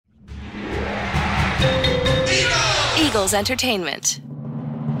Eagles Entertainment.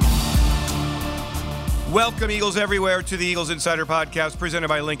 Welcome, Eagles everywhere, to the Eagles Insider Podcast presented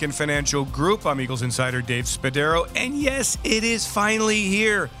by Lincoln Financial Group. I'm Eagles Insider Dave Spadaro, and yes, it is finally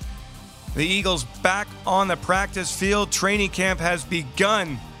here. The Eagles back on the practice field. Training camp has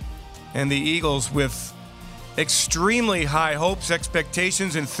begun, and the Eagles with extremely high hopes,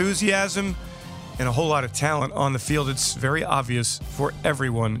 expectations, enthusiasm, and a whole lot of talent on the field. It's very obvious for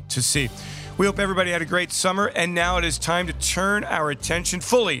everyone to see. We hope everybody had a great summer, and now it is time to turn our attention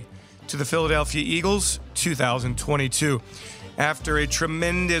fully to the Philadelphia Eagles 2022. After a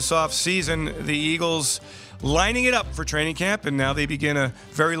tremendous offseason, the Eagles lining it up for training camp, and now they begin a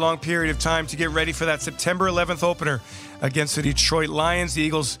very long period of time to get ready for that September 11th opener against the Detroit Lions. The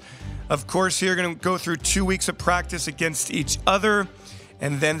Eagles, of course, here are going to go through 2 weeks of practice against each other,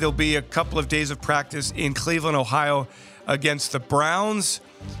 and then there'll be a couple of days of practice in Cleveland, Ohio against the Browns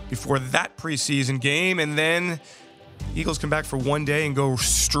before that preseason game, and then Eagles come back for 1 day and go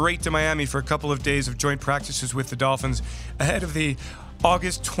straight to Miami for a couple of days of joint practices with the Dolphins ahead of the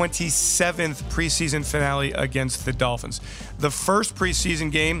August 27th preseason finale against the Dolphins. The first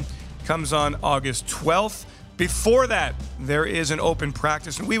preseason game comes on August 12th. Before that, there is an open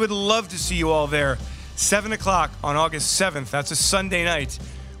practice, and we would love to see you all there. 7 o'clock on August 7th. That's a Sunday night,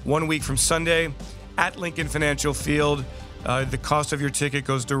 1 week from Sunday, at Lincoln Financial Field. The cost of your ticket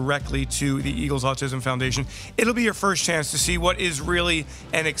goes directly to the Eagles Autism Foundation. It'll be your first chance to see what is really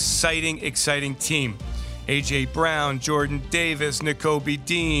an exciting team. A.J. Brown, Jordan Davis, Nakobe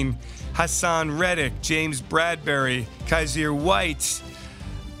Dean, Hassan Reddick, James Bradbury, Kaiser White.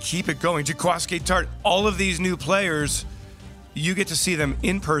 Keep it going. Jaquaske Tart. All of these new players, you get to see them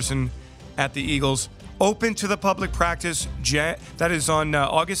in person at the Eagles. Open to the public practice. That is on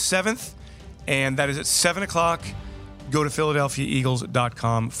August 7th, and that is at 7 o'clock. Go to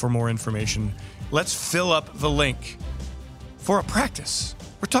PhiladelphiaEagles.com for more information. Let's fill up the link for a practice.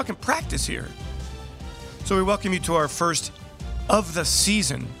 We're talking practice here. So we welcome you to our first of the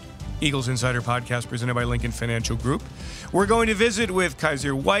season Eagles Insider Podcast presented by Lincoln Financial Group. We're going to visit with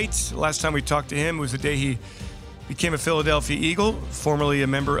Kaiser White. Last time we talked to him was the day he became a Philadelphia Eagle, formerly a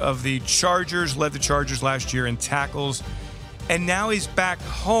member of the Chargers, led the Chargers last year in tackles, and now he's back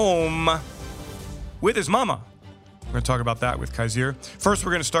home with his mama. We're going to talk about that with Kaiser. First,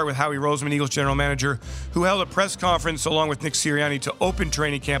 we're going to start with Howie Roseman, Eagles general manager, who held a press conference along with Nick Sirianni to open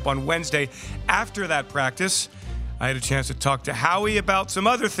training camp on Wednesday. After that practice, I had a chance to talk to Howie about some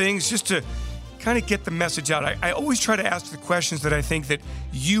other things just to kind of get the message out. I always try to ask the questions that I think that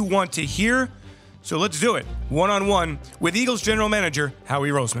you want to hear. So let's do it one-on-one with Eagles general manager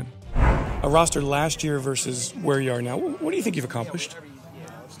Howie Roseman. A roster last year versus where you are now. What do you think you've accomplished?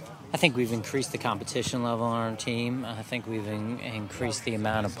 I think we've increased the competition level on our team. I think we've increased the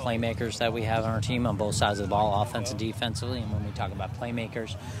amount of playmakers that we have on our team on both sides of the ball, offense and defensively. And when we talk about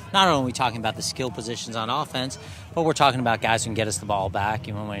playmakers, not only are we talking about the skill positions on offense, but we're talking about guys who can get us the ball back.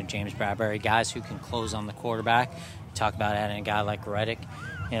 You know, when James Bradbury, guys who can close on the quarterback. We talk about adding a guy like Reddick,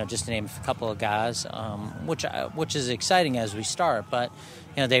 you know, just to name a couple of guys, which is exciting as we start. But,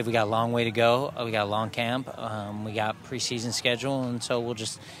 you know, Dave, we got a long way to go. We got a long camp. We got preseason schedule, and so we'll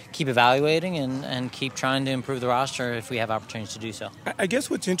just keep evaluating and keep trying to improve the roster if we have opportunities to do so. I guess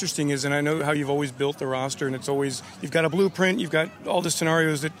what's interesting is, and I know how you've always built the roster, and it's always, you've got a blueprint, you've got all the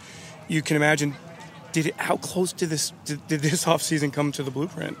scenarios that you can imagine. How close did this offseason come to the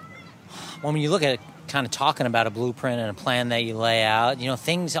blueprint? Well, when you look at it, kind of talking about a blueprint and a plan that you lay out, you know,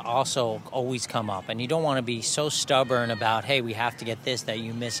 things also always come up, and you don't want to be so stubborn about, hey, we have to get this, that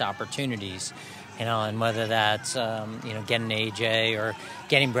you miss opportunities, you know, and whether that's, you know, getting AJ or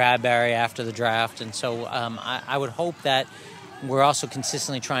getting Bradbury after the draft. And so I would hope that we're also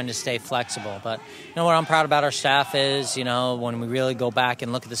consistently trying to stay flexible. But, you know, what I'm proud about our staff is, you know, when we really go back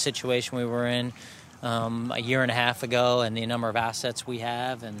and look at the situation we were in a year and a half ago and the number of assets we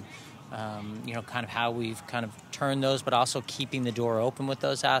have, and you know, kind of how we've kind of turned those, but also keeping the door open with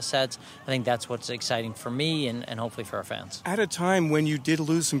those assets. I think that's what's exciting for me and hopefully for our fans. At a time when you did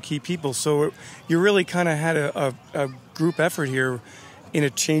lose some key people, so you really kind of had a group effort here in a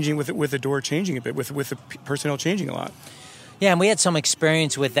changing, with the door changing a bit, with the personnel changing a lot. Yeah, and we had some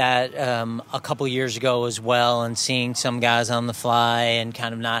experience with that a couple years ago as well, and seeing some guys on the fly and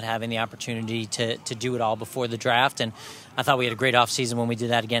kind of not having the opportunity to do it all before the draft. And I thought we had a great offseason when we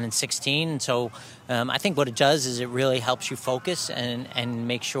did that again in 2016. And so I think what it does is it really helps you focus and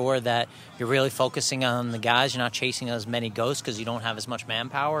make sure that you're really focusing on the guys. You're not chasing as many ghosts because you don't have as much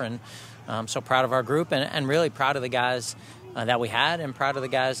manpower. And I'm so proud of our group and really proud of the guys that we had, and proud of the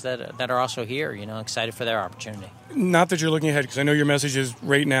guys that are also here, excited for their opportunity. Not that you're looking ahead, because I know your message is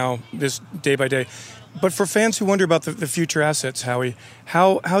right now, this day by day. But for fans who wonder about the future assets, Howie,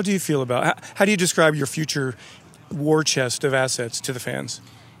 how do you feel about how do you describe your future war chest of assets to the fans?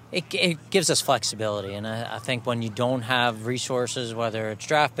 It gives us flexibility, and I think when you don't have resources, whether it's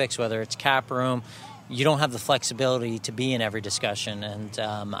draft picks, whether it's cap room, you don't have the flexibility to be in every discussion. And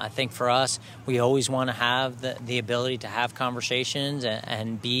I think for us, we always want to have the ability to have conversations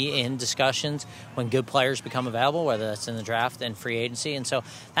and be in discussions when good players become available, whether that's in the draft and free agency. And so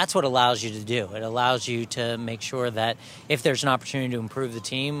that's what allows you to do. It allows you to make sure that if there's an opportunity to improve the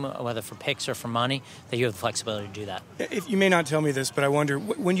team, whether for picks or for money, that you have the flexibility to do that. If you may not tell me this, but I wonder,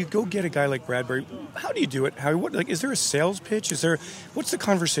 when you go get a guy like Bradbury, how do you do it? Is there a sales pitch? What's the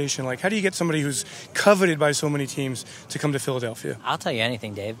conversation like? How do you get somebody who's coveted by so many teams to come to Philadelphia? I'll tell you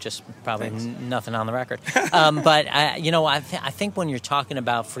anything, Dave, just probably nothing on the record. But I think when you're talking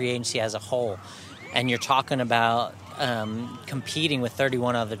about free agency as a whole, and you're talking about competing with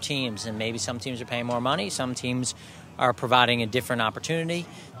 31 other teams, and maybe some teams are paying more money, some teams are providing a different opportunity,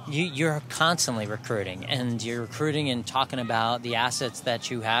 you're constantly recruiting, and you're recruiting and talking about the assets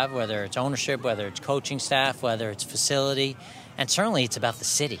that you have, whether it's ownership, whether it's coaching staff, whether it's facility. And certainly it's about the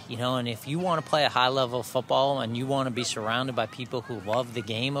city, and if you want to play a high level of football and you want to be surrounded by people who love the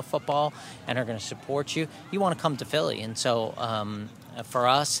game of football and are going to support you, you want to come to Philly. And so for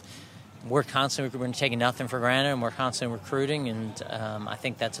us, we're taking nothing for granted, and we're constantly recruiting. And I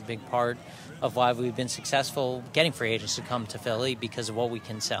think that's a big part of why we've been successful getting free agents to come to Philly, because of what we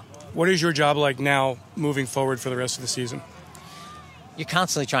can sell. What is your job like now moving forward for the rest of the season? You're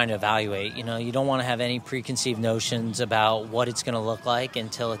constantly trying to evaluate. You don't want to have any preconceived notions about what it's going to look like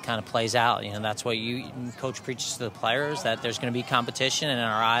until it kind of plays out. That's what coach preaches to the players, that there's going to be competition, and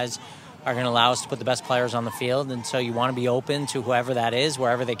our eyes are going to allow us to put the best players on the field. And so you want to be open to whoever that is,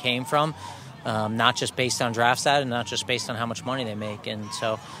 wherever they came from, not just based on draft stat and not just based on how much money they make. And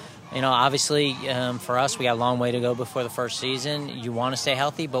so, obviously for us, we got a long way to go before the first season. You want to stay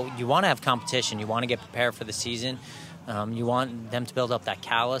healthy, but you want to have competition. You want to get prepared for the season. You want them to build up that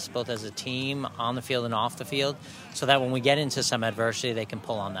callus, both as a team, on the field and off the field, so that when we get into some adversity, they can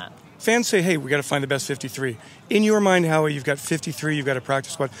pull on that. Fans say, hey, we got to find the best 53. In your mind, Howie, you've got 53, you've got a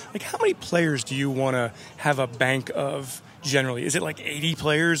practice squad. How many players do you want to have a bank of generally? Is it 80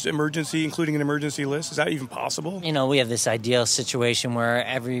 players, including an emergency list? Is that even possible? We have this ideal situation where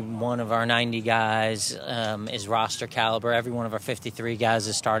every one of our 90 guys is roster caliber. Every one of our 53 guys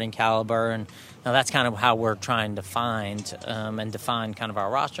is starting caliber. And now that's kind of how we're trying to find and define kind of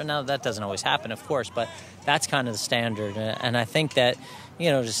our roster. Now, that doesn't always happen, of course, but that's kind of the standard. And I think that,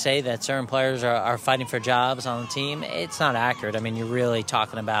 to say that certain players are fighting for jobs on the team, it's not accurate. You're really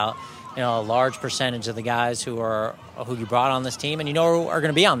talking about a large percentage of the guys who you brought on this team and are going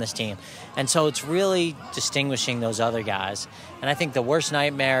to be on this team. And so it's really distinguishing those other guys. And I think the worst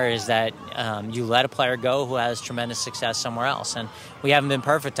nightmare is that you let a player go who has tremendous success somewhere else. And we haven't been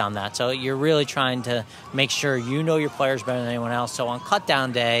perfect on that. So you're really trying to make sure your players better than anyone else. So on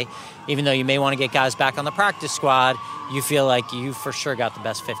cut-down day, even though you may want to get guys back on the practice squad, you feel like you for sure got the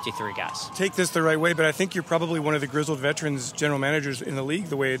best 53 guys. Take this the right way, but I think you're probably one of the grizzled veterans general managers in the league,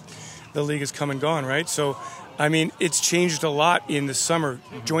 the way the league has come and gone, right? So, it's changed a lot in the summer.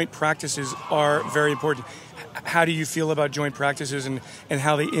 Joint practices are very important. How do you feel about joint practices and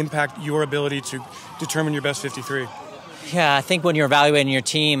how they impact your ability to determine your best 53? Yeah, I think when you're evaluating your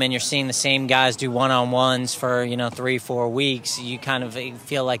team and you're seeing the same guys do one-on-ones for 3-4 weeks, you kind of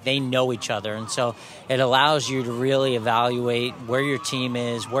feel like they know each other, and so it allows you to really evaluate where your team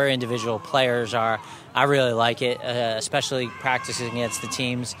is, where individual players are. I really like it, especially practicing against the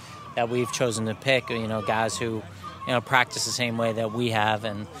teams that we've chosen to pick. Guys who practice the same way that we have.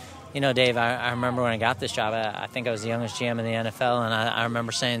 And Dave, I remember when I got this job, I think I was the youngest GM in the NFL, and I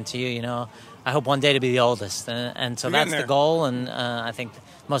remember saying to you, I hope one day to be the oldest. And so that's the goal, and I think the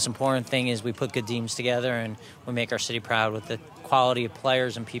most important thing is we put good teams together and we make our city proud with the quality of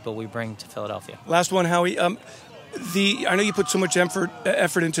players and people we bring to Philadelphia. Last one, Howie. I know you put so much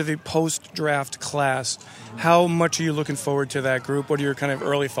effort into the post-draft class. How much are you looking forward to that group? What are your kind of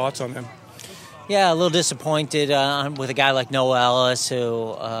early thoughts on them? Yeah, a little disappointed with a guy like Noah Ellis,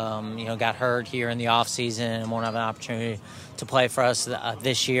 who got hurt here in the offseason and won't have an opportunity to play for us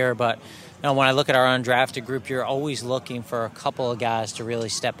this year. But when I look at our undrafted group, you're always looking for a couple of guys to really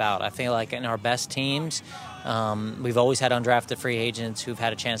step out. I feel like in our best teams, we've always had undrafted free agents who've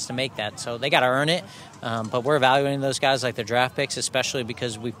had a chance to make that. So they got to earn it. But we're evaluating those guys like their draft picks, especially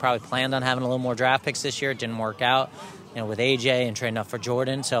because we probably planned on having a little more draft picks this year. It didn't work out, with AJ and trading up for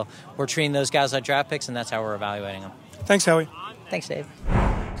Jordan. So we're treating those guys like draft picks, and that's how we're evaluating them. Thanks, Howie. Thanks, Dave.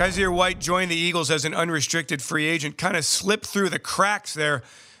 Kyzir White joined the Eagles as an unrestricted free agent, kind of slipped through the cracks there.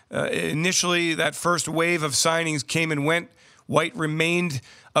 Initially, that first wave of signings came and went. White remained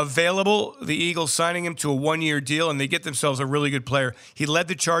available, the Eagles signing him to a one-year deal, and they get themselves a really good player. He led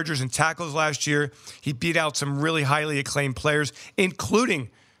the Chargers in tackles last year. He beat out some really highly acclaimed players, including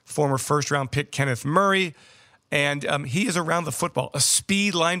former first-round pick Kenneth Murray. And he is around the football, a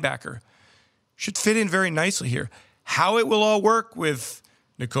speed linebacker. Should fit in very nicely here. How it will all work with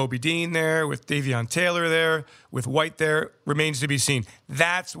Nakobe Dean there, with Davion Taylor there, with White there, remains to be seen.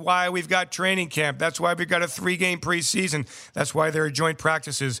 That's why we've got training camp. That's why we've got a 3-game preseason. That's why there are joint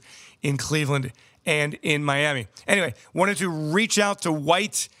practices in Cleveland and in Miami. Anyway, wanted to reach out to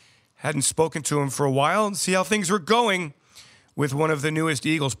White. Hadn't spoken to him for a while and see how things were going with one of the newest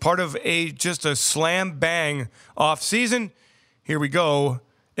Eagles. Part of just a slam bang off season. Here we go.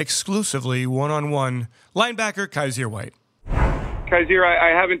 Exclusively one-on-one. Linebacker Kyzir White. Kyzir, I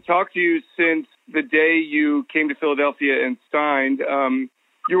haven't talked to you since the day you came to Philadelphia and signed.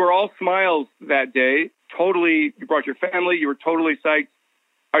 You were all smiles that day. Totally, you brought your family. You were totally psyched.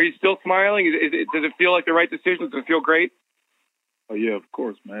 Are you still smiling? Does it feel like the right decision? Does it feel great? Oh, yeah, of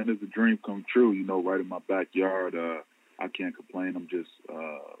course, man. It's a dream come true, right in my backyard. I can't complain. I'm just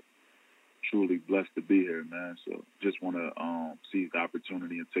truly blessed to be here, man. So just want to seize the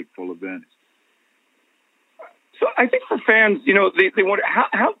opportunity and take full advantage. So I think for fans, they wonder,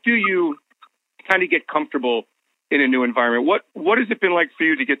 how do you kind of get comfortable in a new environment? What has it been like for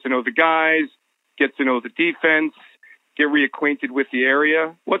you to get to know the guys, get to know the defense, get reacquainted with the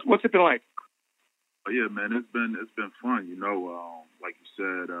area? What's it been like? Oh, yeah, man, it's been fun. Like you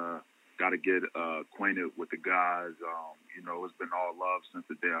said, got to get acquainted with the guys. It's been all love since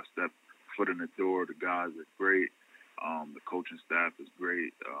the day I stepped foot in the door. The guys are great. The coaching staff is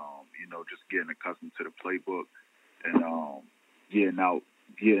great. Just getting accustomed to the playbook and getting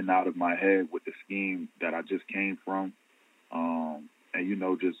out of my head with the scheme that I just came from.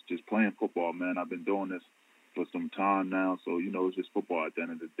 Just playing football, man. I've been doing this for some time now, so it's just football at the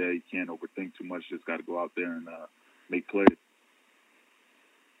end of the day. You can't overthink too much. Just got to go out there and make plays.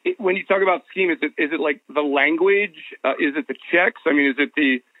 When you talk about scheme, is it like the language? Is it the checks? I mean, is it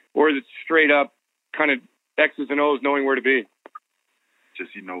straight up kind of X's and O's, knowing where to be?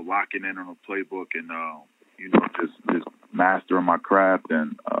 Just locking in on a playbook and just mastering my craft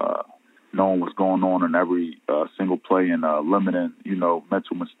and knowing what's going on in every single play and limiting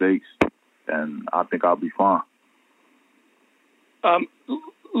mental mistakes. And I think I'll be fine.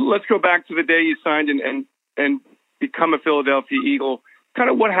 Let's go back to the day you signed and become a Philadelphia Eagle. Kind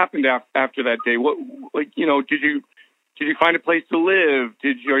of what happened after that day? Did you find a place to live?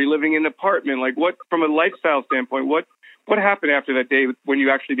 Are you living in an apartment? Like, what, from a lifestyle standpoint, what happened after that day when you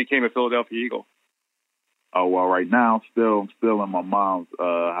actually became a Philadelphia Eagle? Oh, well, right now I'm still in my mom's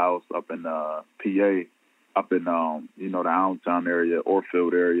house up in PA, up in the Allentown area,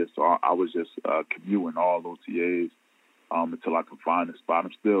 Orfield area. So I was just commuting all OTAs until I could find a spot.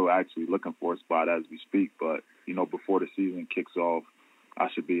 I'm still actually looking for a spot as we speak, but before the season kicks off, I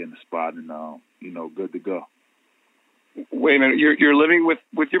should be in the spot and good to go. Wait a minute, you're living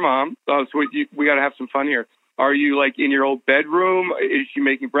with your mom, so we got to have some fun here. Are you like in your old bedroom? Is she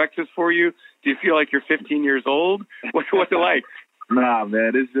making breakfast for you? Do you feel like you're 15 years old? What's it like? Nah,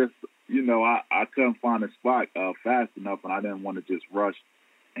 man, it's just I couldn't find a spot fast enough, and I didn't want to just rush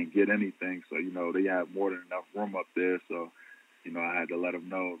and get anything. So they have more than enough room up there. So I had to let them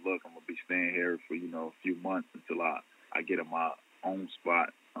know, look, I'm gonna be staying here for a few months until I get in my own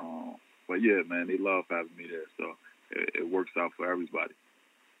spot. But yeah, man, they love having me there. So it works out for everybody.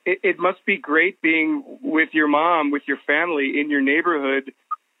 It must be great being with your mom, with your family in your neighborhood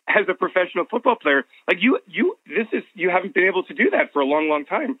as a professional football player. Like you haven't been able to do that for a long, long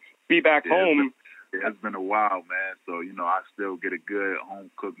time. Be back home. It's been a while, man. So, I still get a good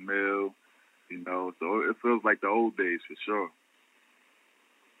home cooked meal, so it feels like the old days for sure.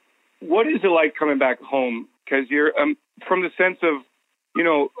 What is it like coming back home? Because you're from the sense of,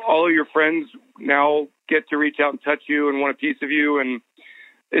 all of your friends now get to reach out and touch you and want a piece of you. And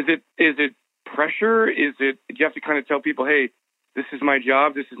is it pressure? Do you have to kind of tell people, hey, this is my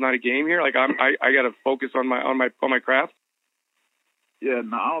job. This is not a game here. Like I got to focus on my craft. Yeah,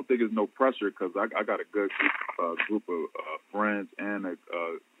 no, I don't think there's no pressure because I got a good group of friends and a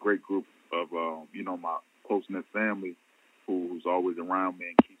great group of my close-knit family who's always around me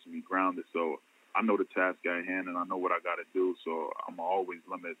and keeps me grounded. So I know the task at hand and I know what I got to do. So I'm always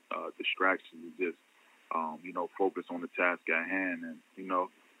limit distractions and just focus on the task at hand and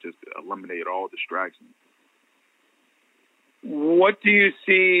just eliminate all distractions. What do you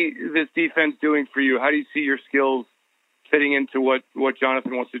see this defense doing for you? How do you see your skills fitting into what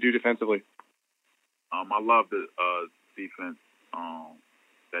Jonathan wants to do defensively? I love the defense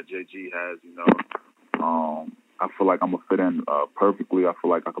that JG has. I feel like I'm gonna fit in perfectly. I feel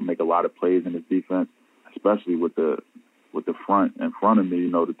like I can make a lot of plays in this defense, especially with the front in front of me.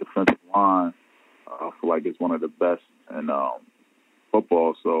 The defensive line. I feel like it's one of the best in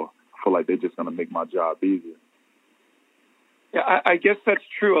football. So I feel like they're just gonna make my job easier. Yeah, I guess that's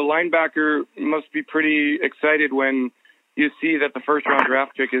true. A linebacker must be pretty excited when you see that the first-round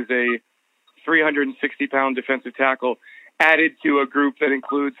draft pick is a 360-pound defensive tackle added to a group that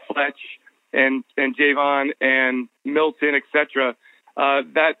includes Fletch and Javon and Milton, etc.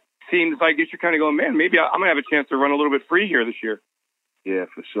 That seems like you're kind of going, man, maybe I'm going to have a chance to run a little bit free here this year. Yeah,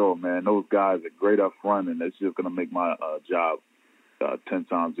 for sure, man. Those guys are great up front, and it's just going to make my job 10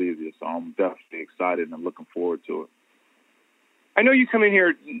 times easier. So I'm definitely excited and looking forward to it. I know you come in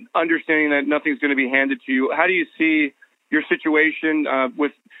here understanding that nothing's going to be handed to you. How do you see your situation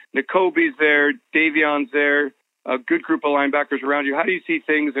with Nakobe's there, Davion's there, a good group of linebackers around you? How do you see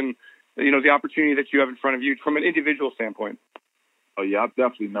things and, the opportunity that you have in front of you from an individual standpoint? Oh, yeah, I've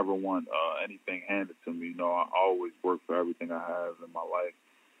definitely never want anything handed to me. I always work for everything I have in my life.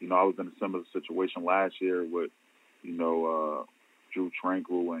 I was in a similar situation last year with, Drew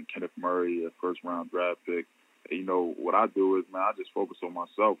Tranquill and Kenneth Murray, a first-round draft pick. What I do is, man, I just focus on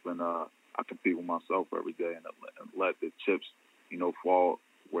myself, and I compete with myself every day and let the chips, fall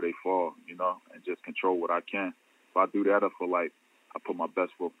where they fall, and just control what I can. If I do that, I feel like I put my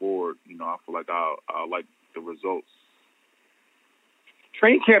best foot forward. I feel like I like the results.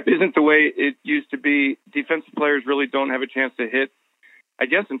 Training camp isn't the way it used to be. Defensive players really don't have a chance to hit, I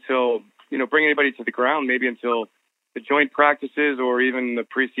guess, until, bring anybody to the ground, maybe until the joint practices or even the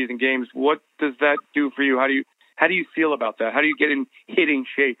preseason games. What does that do for you? How do you feel about that? How do you get in hitting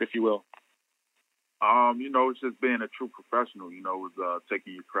shape, if you will? It's just being a true professional. It's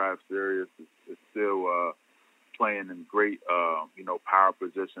taking your craft serious. It's still playing in great, power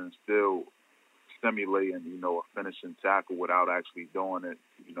positions, still stimulating, a finishing tackle without actually doing it.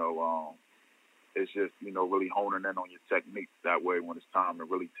 It's just, really honing in on your technique. That way, when it's time to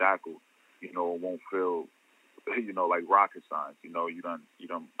really tackle, it won't feel, like rocket science. You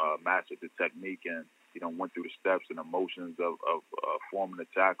done mastered the technique and you done went through the steps and emotions of forming a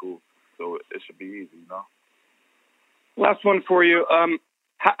tackle. So it should be easy, Last one for you.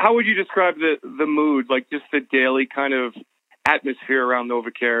 How would you describe the mood, like just the daily kind of atmosphere around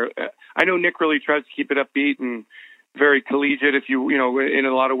NovaCare? I know Nick really tries to keep it upbeat and very collegiate, in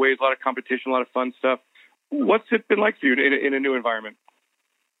a lot of ways, a lot of competition, a lot of fun stuff. What's it been like for you in a new environment?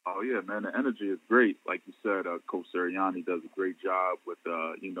 Oh, yeah, man, the energy is great. Like you said, Coach Sirianni does a great job with,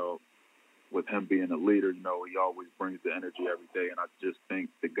 with him being a leader. He always brings the energy every day, and I just think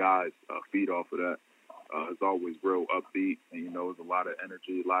the guys feed off of that. It's always real upbeat, and, there's a lot of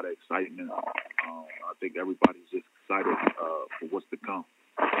energy, a lot of excitement. I think everybody's just excited for what's to come.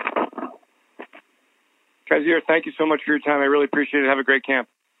 Kyzir, thank you so much for your time. I really appreciate it. Have a great camp.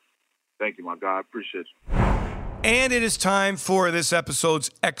 Thank you, my guy. I appreciate you. And it is time for this episode's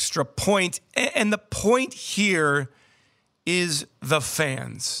extra point. And the point here is the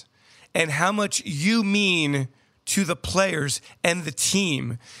fans and how much you mean to the players and the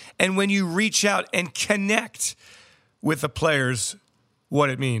team. And when you reach out and connect with the players, what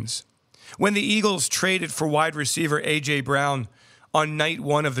it means. When the Eagles traded for wide receiver A.J. Brown on night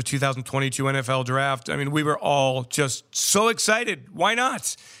one of the 2022 NFL Draft, we were all just so excited. Why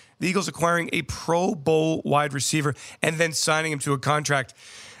not? The Eagles acquiring a Pro Bowl wide receiver and then signing him to a contract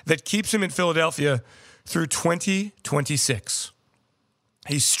that keeps him in Philadelphia through 2026.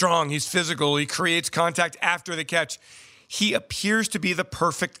 He's strong, he's physical, he creates contact after the catch. He appears to be the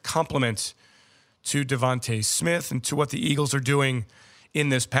perfect complement to Devontae Smith and to what the Eagles are doing in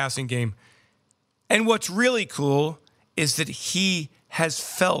this passing game. And what's really cool is that he has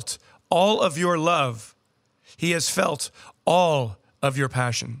felt all of your love. He has felt all of your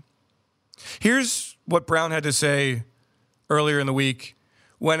passion. Here's what Brown had to say earlier in the week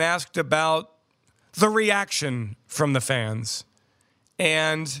when asked about the reaction from the fans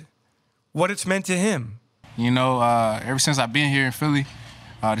and what it's meant to him. Ever since I've been here in Philly,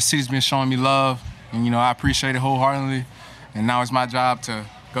 the city's been showing me love, and, I appreciate it wholeheartedly. And now it's my job to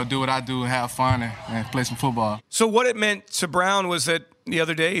go do what I do and have fun and play some football. So what it meant to Brown was that the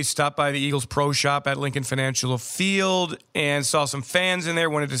other day he stopped by the Eagles Pro Shop at Lincoln Financial Field and saw some fans in there,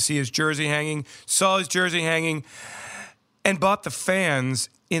 wanted to see his jersey hanging, saw his jersey hanging, and bought the fans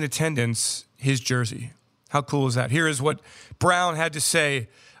in attendance his jersey. How cool is that? Here is what Brown had to say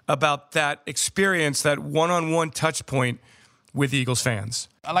about that experience, that one-on-one touch point with Eagles fans?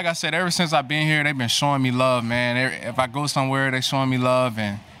 Like I said, ever since I've been here, they've been showing me love, man. If I go somewhere, they're showing me love.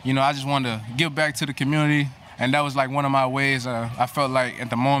 And, I just wanted to give back to the community. And that was like one of my ways. I felt like at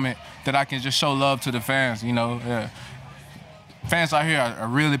the moment that I can just show love to the fans, Fans out here are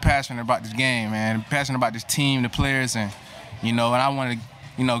really passionate about this game, man. Passionate about this team, the players, and I want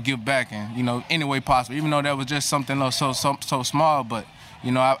to, give back and any way possible. Even though that was just something so small, but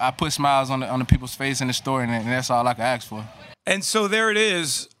I put smiles on the people's face in the store, and that's all I could ask for. And so there it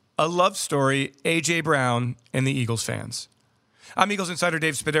is, a love story, A.J. Brown and the Eagles fans. I'm Eagles Insider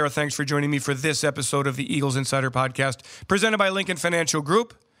Dave Spadaro. Thanks for joining me for this episode of the Eagles Insider Podcast, presented by Lincoln Financial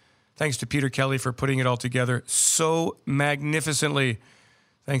Group. Thanks to Peter Kelly for putting it all together so magnificently.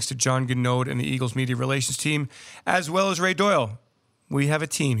 Thanks to John Gnode and the Eagles Media Relations team, as well as Ray Doyle. We have a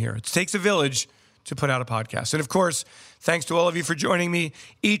team here. It takes a village to put out a podcast. And of course, thanks to all of you for joining me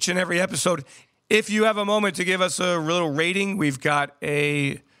each and every episode. If you have a moment to give us a little rating, we've got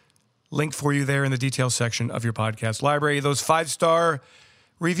a link for you there in the details section of your podcast library. Those 5-star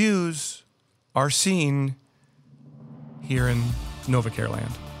reviews are seen here in NovaCare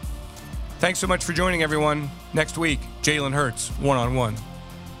land. Thanks so much for joining, everyone. Next week, Jalen Hurts, one-on-one.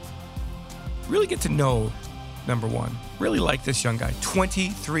 Really get to know, number one. Really like this young guy,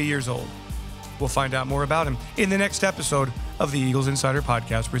 23 years old. We'll find out more about him in the next episode of the Eagles Insider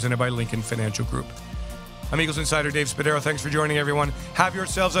Podcast, presented by Lincoln Financial Group. I'm Eagles Insider Dave Spadaro. Thanks for joining, everyone. Have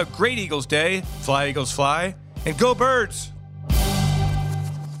yourselves a great Eagles day. Fly, Eagles, fly. And go, Birds!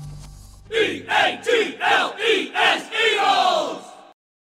 E-A-G-L-E-S, Eagles!